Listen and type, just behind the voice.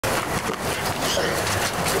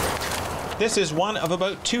This is one of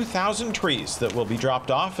about 2,000 trees that will be dropped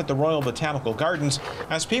off at the Royal Botanical Gardens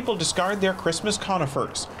as people discard their Christmas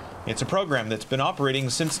conifers. It's a program that's been operating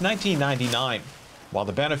since 1999. While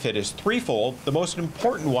the benefit is threefold, the most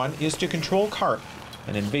important one is to control carp,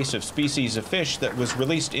 an invasive species of fish that was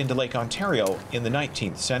released into Lake Ontario in the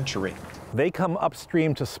 19th century. They come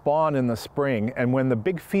upstream to spawn in the spring, and when the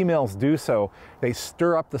big females do so, they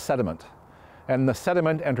stir up the sediment. And the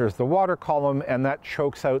sediment enters the water column, and that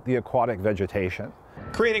chokes out the aquatic vegetation.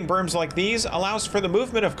 Creating berms like these allows for the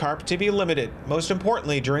movement of carp to be limited, most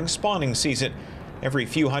importantly during spawning season. Every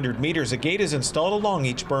few hundred meters, a gate is installed along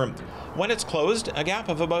each berm. When it's closed, a gap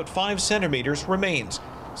of about 5 centimeters remains,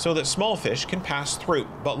 so that small fish can pass through,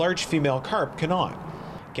 but large female carp cannot.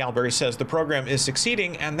 Galbraith says the program is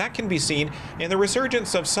succeeding, and that can be seen in the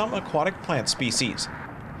resurgence of some aquatic plant species.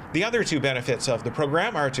 The other two benefits of the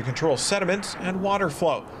program are to control sediment and water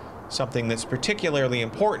flow, something that's particularly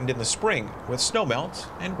important in the spring with snowmelt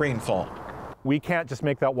and rainfall. We can't just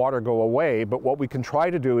make that water go away, but what we can try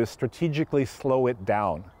to do is strategically slow it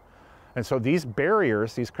down. And so these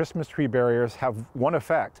barriers, these Christmas tree barriers, have one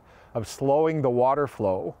effect of slowing the water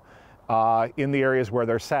flow in the areas where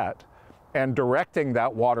they're set and directing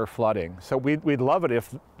that water flooding. So we'd love it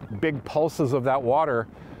if big pulses of that water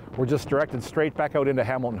were just directed straight back out into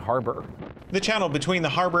Hamilton Harbor. The channel between the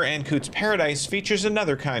harbor and Cootes Paradise features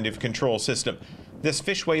another kind of control system. This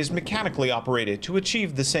fishway is mechanically operated to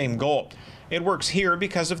achieve the same goal. It works here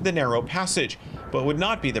because of the narrow passage, but would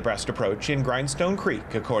not be the best approach in Grindstone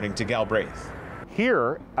Creek, according to Galbraith.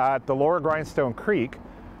 Here at the lower Grindstone Creek,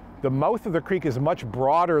 the mouth of the creek is much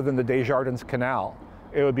broader than the Desjardins Canal.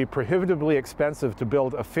 It would be prohibitively expensive to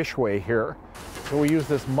build a fishway here. So we use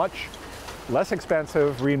this much less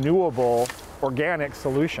expensive, renewable, organic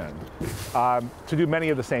solution to do many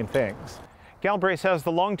of the same things. Galbraith says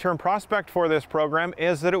the long-term prospect for this program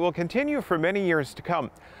is that it will continue for many years to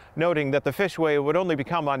come, noting that the fishway would only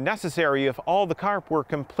become unnecessary if all the carp were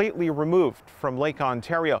completely removed from Lake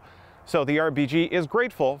Ontario. So the RBG is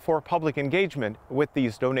grateful for public engagement with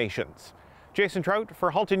these donations. Jason Trout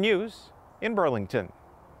for Halton News in Burlington.